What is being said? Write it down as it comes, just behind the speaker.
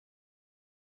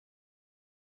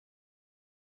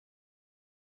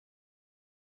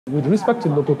With respect to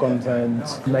local content,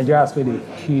 Nigeria has made a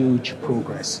huge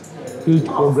progress. Huge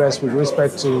progress with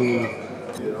respect to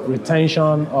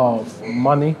retention of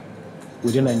money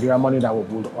within Nigeria, money that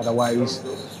would otherwise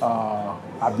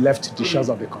have left the shores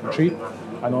of the country,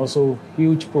 and also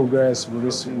huge progress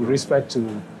with respect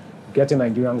to getting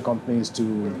Nigerian companies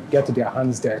to get their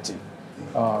hands dirty,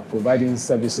 providing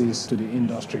services to the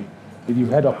industry. If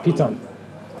you've heard of PITAN,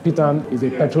 PITAN is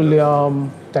a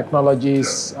petroleum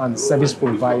technologies and service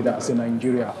providers in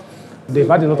Nigeria. They've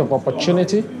had a lot of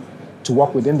opportunity to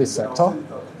work within the sector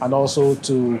and also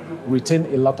to retain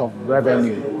a lot of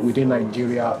revenue within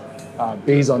Nigeria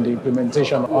based on the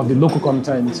implementation of the local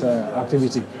content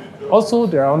activity. Also,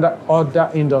 there are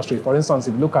other industries. For instance,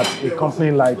 if you look at a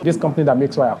company like this company that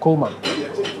makes wire, Coleman,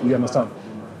 you understand?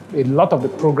 A lot of the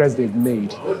progress they've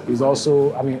made is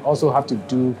also have to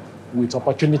do with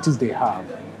opportunities they have,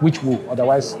 which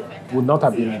would not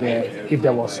have been there if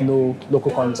there was no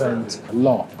local content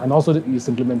law, and also its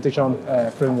implementation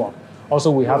framework.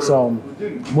 Also, we have some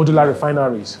modular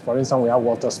refineries. For instance, we have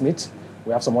Walter Smith.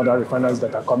 We have some other refineries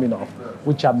that are coming up,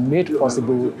 which are made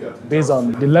possible based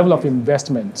on the level of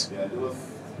investment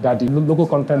that the local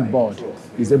content board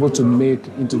is able to make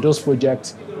into those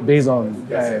projects based on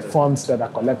funds that are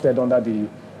collected under the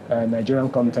Nigerian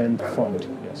Content Fund.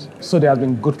 Yes. So there has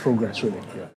been good progress, really.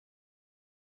 Yeah.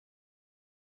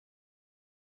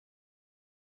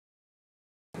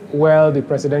 Well, the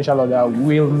presidential order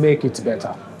will make it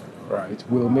better, right?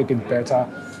 Will make it better.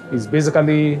 It's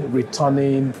basically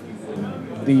returning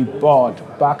the board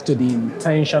back to the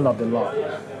intention of the law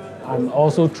and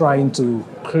also trying to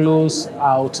close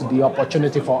out the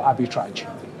opportunity for arbitrage.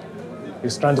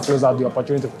 It's trying to close out the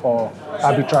opportunity for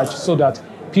arbitrage so that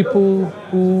people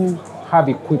who have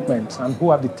equipment and who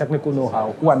have the technical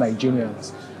know-how, who are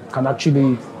Nigerians, can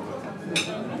actually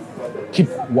keep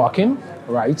working,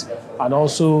 right? And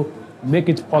also make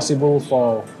it possible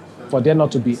for there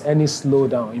not to be any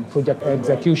slowdown in project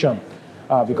execution.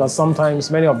 Because sometimes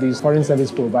many of these foreign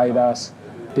service providers,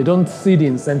 they don't see the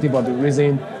incentive or the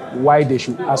reason why they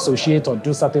should associate or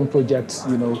do certain projects,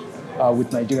 with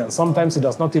Nigerians. Sometimes it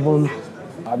does not even,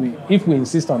 if we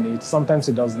insist on it, sometimes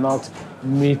it does not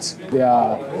meet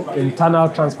their internal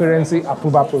transparency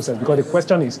approval process. Because the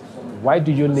question is, why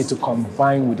do you need to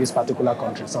combine with this particular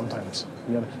country sometimes?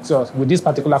 So with this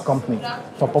particular company,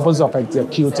 for purposes of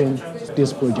executing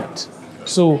this project.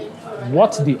 So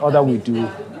what the order will do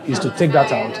is to take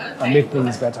that out and make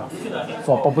things better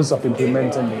for purpose of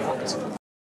implementing the act.